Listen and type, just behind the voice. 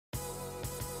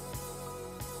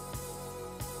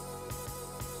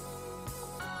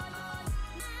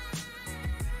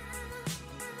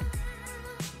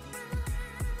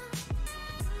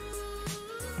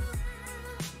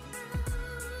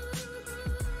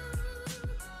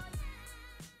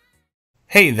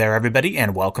Hey there everybody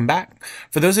and welcome back.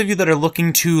 For those of you that are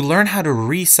looking to learn how to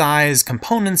resize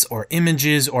components or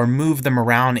images or move them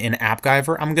around in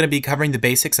Appgyver, I'm going to be covering the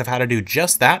basics of how to do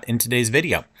just that in today's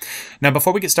video. Now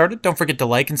before we get started, don't forget to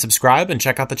like and subscribe and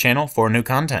check out the channel for new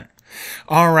content.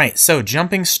 Alright, so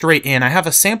jumping straight in, I have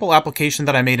a sample application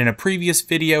that I made in a previous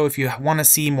video. If you want to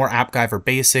see more Appgyver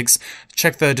basics,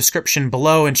 check the description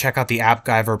below and check out the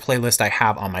Appgyver playlist I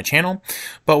have on my channel.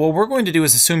 But what we're going to do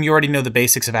is assume you already know the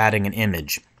basics of adding an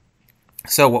image.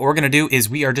 So what we're going to do is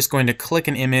we are just going to click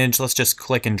an image. Let's just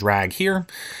click and drag here.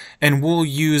 And we'll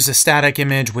use a static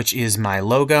image, which is my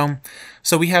logo.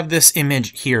 So we have this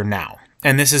image here now.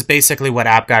 And this is basically what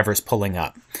Appgyver is pulling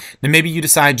up. Now maybe you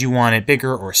decide you want it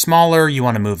bigger or smaller, you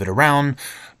want to move it around.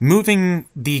 Moving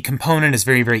the component is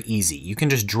very, very easy. You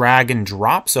can just drag and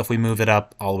drop. So if we move it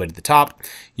up all the way to the top,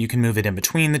 you can move it in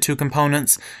between the two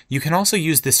components. You can also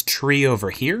use this tree over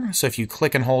here. So if you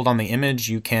click and hold on the image,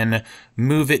 you can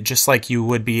move it just like you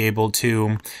would be able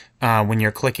to when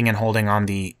you're clicking and holding on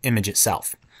the image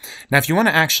itself. Now, if you want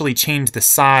to actually change the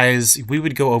size, we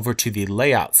would go over to the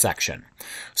layout section.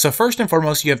 So first and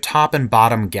foremost, you have top and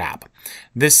bottom gap.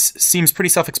 This seems pretty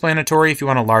self-explanatory. If you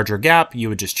want a larger gap, you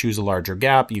would just choose a larger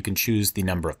gap. You can choose the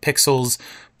number of pixels.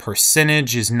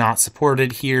 Percentage is not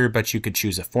supported here, but you could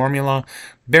choose a formula.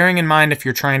 Bearing in mind, if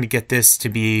you're trying to get this to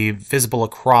be visible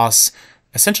across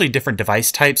essentially different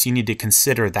device types, you need to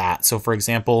consider that. So for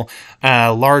example,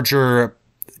 a larger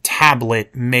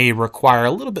tablet may require a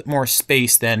little bit more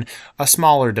space than a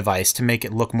smaller device to make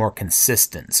it look more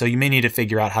consistent. So you may need to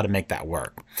figure out how to make that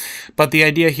work. But the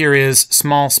idea here is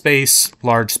small space,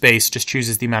 large space, just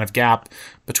chooses the amount of gap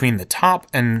between the top,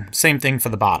 and same thing for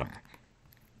the bottom.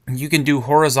 You can do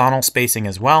horizontal spacing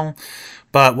as well,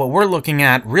 but what we're looking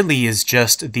at really is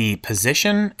just the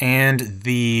position and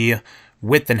the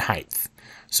width and height.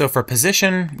 So for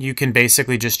position, you can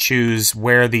basically just choose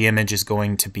where the image is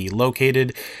going to be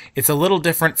located. It's a little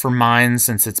different for mine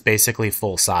since it's basically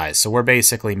full size. So we're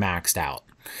basically maxed out.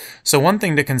 So one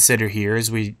thing to consider here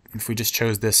is if we just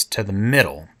chose this to the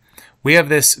middle, we have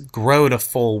this grow to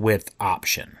full width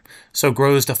option. So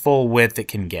grows to full width it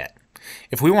can get.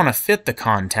 If we want to fit the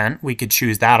content, we could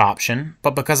choose that option,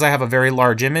 but because I have a very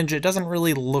large image, it doesn't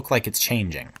really look like it's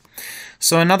changing.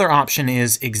 So another option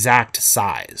is exact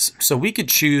size. So we could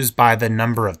choose by the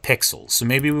number of pixels. So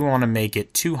maybe we want to make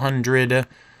it 200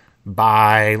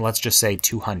 by, let's just say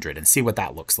 200 and see what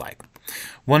that looks like.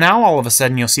 Well, now all of a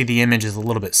sudden you'll see the image is a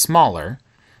little bit smaller.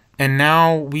 And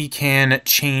now we can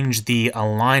change the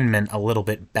alignment a little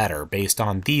bit better based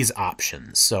on these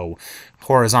options. So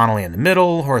horizontally in the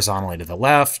middle, horizontally to the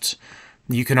left.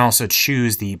 You can also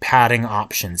choose the padding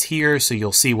options here, so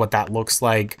you'll see what that looks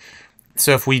like.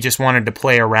 So if we just wanted to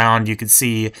play around, you could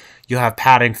see you'll have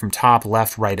padding from top,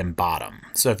 left, right, and bottom.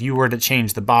 So if you were to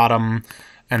change the bottom,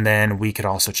 and then we could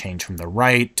also change from the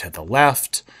right to the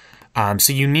left.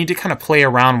 So you need to kind of play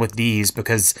around with these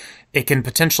because it can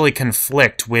potentially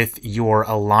conflict with your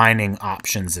aligning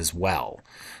options as well.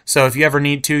 So if you ever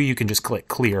need to, you can just click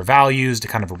clear values to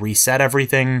kind of reset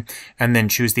everything and then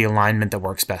choose the alignment that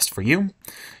works best for you.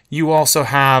 You also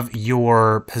have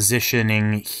your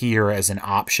positioning here as an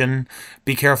option.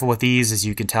 Be careful with these, as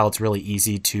you can tell it's really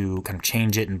easy to kind of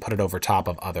change it and put it over top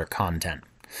of other content.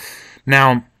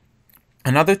 Now,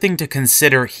 another thing to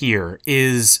consider here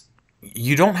is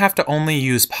you don't have to only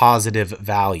use positive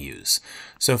values.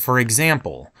 So for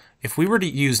example, if we were to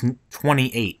use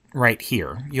 28 right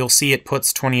here, you'll see it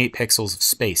puts 28 pixels of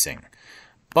spacing.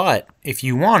 But if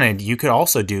you wanted, you could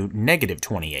also do negative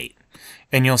 28.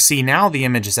 And you'll see now the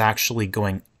image is actually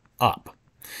going up.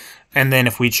 And then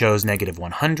if we chose negative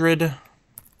 100,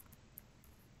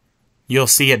 you'll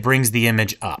see it brings the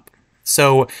image up.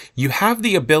 So you have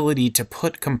the ability to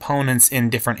put components in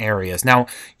different areas. Now,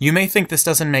 you may think this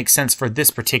doesn't make sense for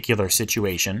this particular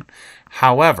situation.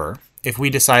 However, if we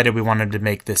decided we wanted to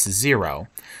make this 0,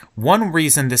 one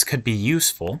reason this could be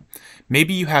useful,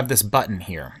 maybe you have this button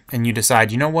here and you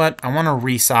decide, you know what, I want to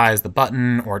resize the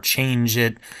button or change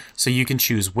it. So you can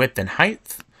choose width and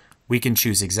height. We can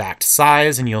choose exact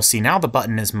size, and you'll see now the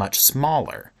button is much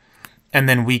smaller. And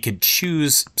then we could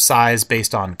choose size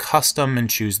based on custom and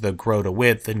choose the grow to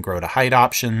width and grow to height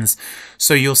options.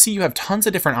 So you'll see you have tons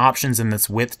of different options in this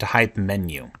width to height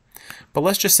menu. But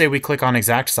let's just say we click on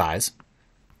exact size.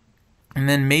 And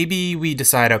then maybe we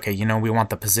decide, okay, you know, we want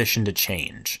the position to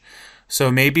change.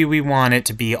 So maybe we want it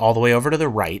to be all the way over to the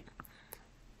right.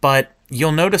 But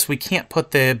you'll notice we can't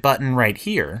put the button right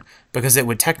here because it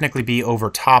would technically be over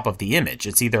top of the image.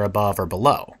 It's either above or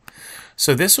below.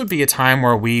 So this would be a time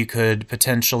where we could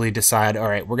potentially decide, all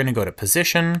right, we're going to go to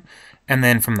position, and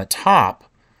then from the top,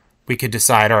 we could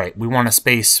decide, all right, we want to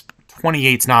space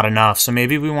 28's not enough, so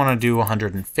maybe we want to do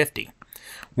 150.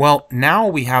 Well, now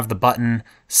we have the button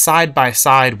side by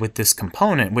side with this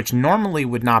component, which normally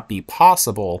would not be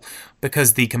possible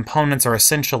because the components are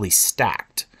essentially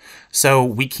stacked. So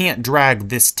we can't drag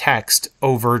this text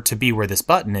over to be where this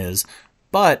button is,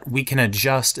 but we can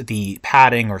adjust the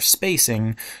padding or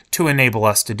spacing to enable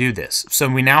us to do this. So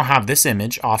we now have this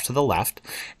image off to the left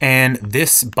and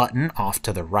this button off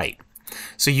to the right.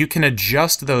 So you can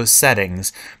adjust those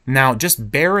settings. Now,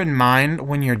 just bear in mind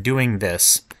when you're doing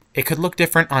this, it could look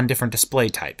different on different display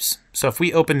types. So if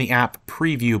we open the app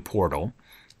preview portal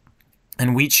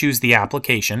and we choose the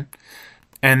application,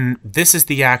 and this is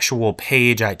the actual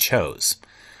page I chose,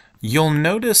 you'll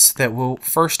notice that we'll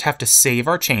first have to save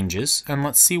our changes, and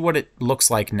let's see what it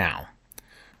looks like now.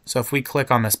 So if we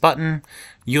click on this button,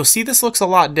 you'll see this looks a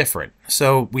lot different.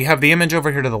 So we have the image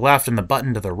over here to the left and the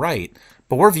button to the right,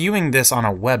 but we're viewing this on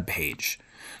a web page.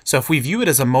 So if we view it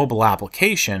as a mobile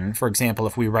application, for example,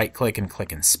 if we right-click and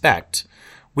click Inspect,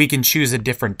 we can choose a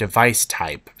different device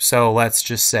type. So let's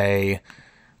just say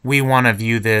we want to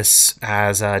view this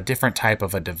as a different type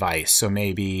of a device. So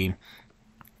maybe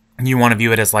you want to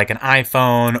view it as like an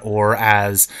iPhone or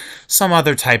as some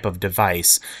other type of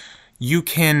device. You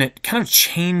can kind of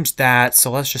change that.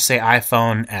 So let's just say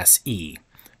iPhone SE.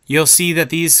 You'll see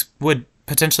that these would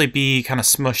potentially be kind of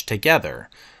smushed together.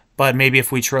 But maybe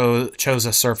if we chose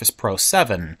a Surface Pro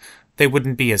 7, they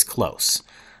wouldn't be as close.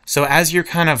 So as you're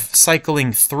kind of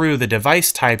cycling through the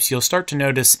device types, you'll start to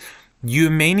notice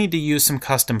you may need to use some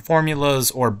custom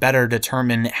formulas or better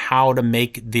determine how to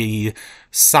make the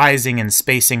sizing and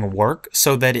spacing work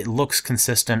so that it looks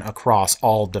consistent across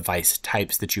all device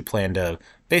types that you plan to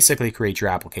basically create your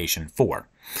application for.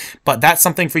 But that's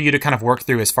something for you to kind of work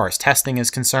through as far as testing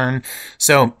is concerned.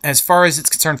 So as far as it's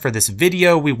concerned for this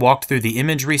video, we walked through the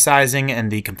image resizing and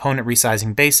the component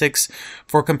resizing basics.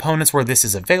 For components where this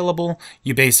is available,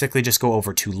 you basically just go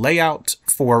over to layout.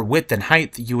 For width and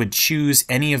height, you would choose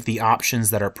any of the options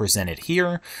that are presented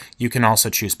here. You can also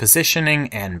choose positioning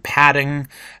and padding,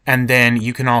 and then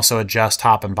you can also adjust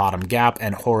top and bottom gap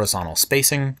and horizontal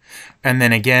spacing. And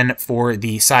then again, for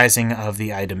the sizing of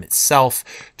the item itself,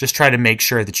 just try to make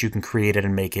sure that you can create it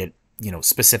and make it,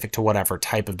 specific to whatever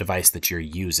type of device that you're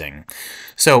using.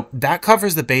 So that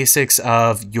covers the basics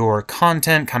of your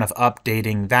content, kind of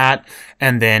updating that,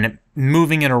 and then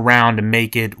moving it around to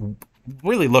make it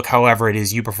really look however it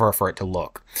is you prefer for it to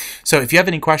look. So if you have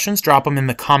any questions, drop them in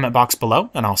the comment box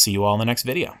below, and I'll see you all in the next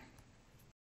video.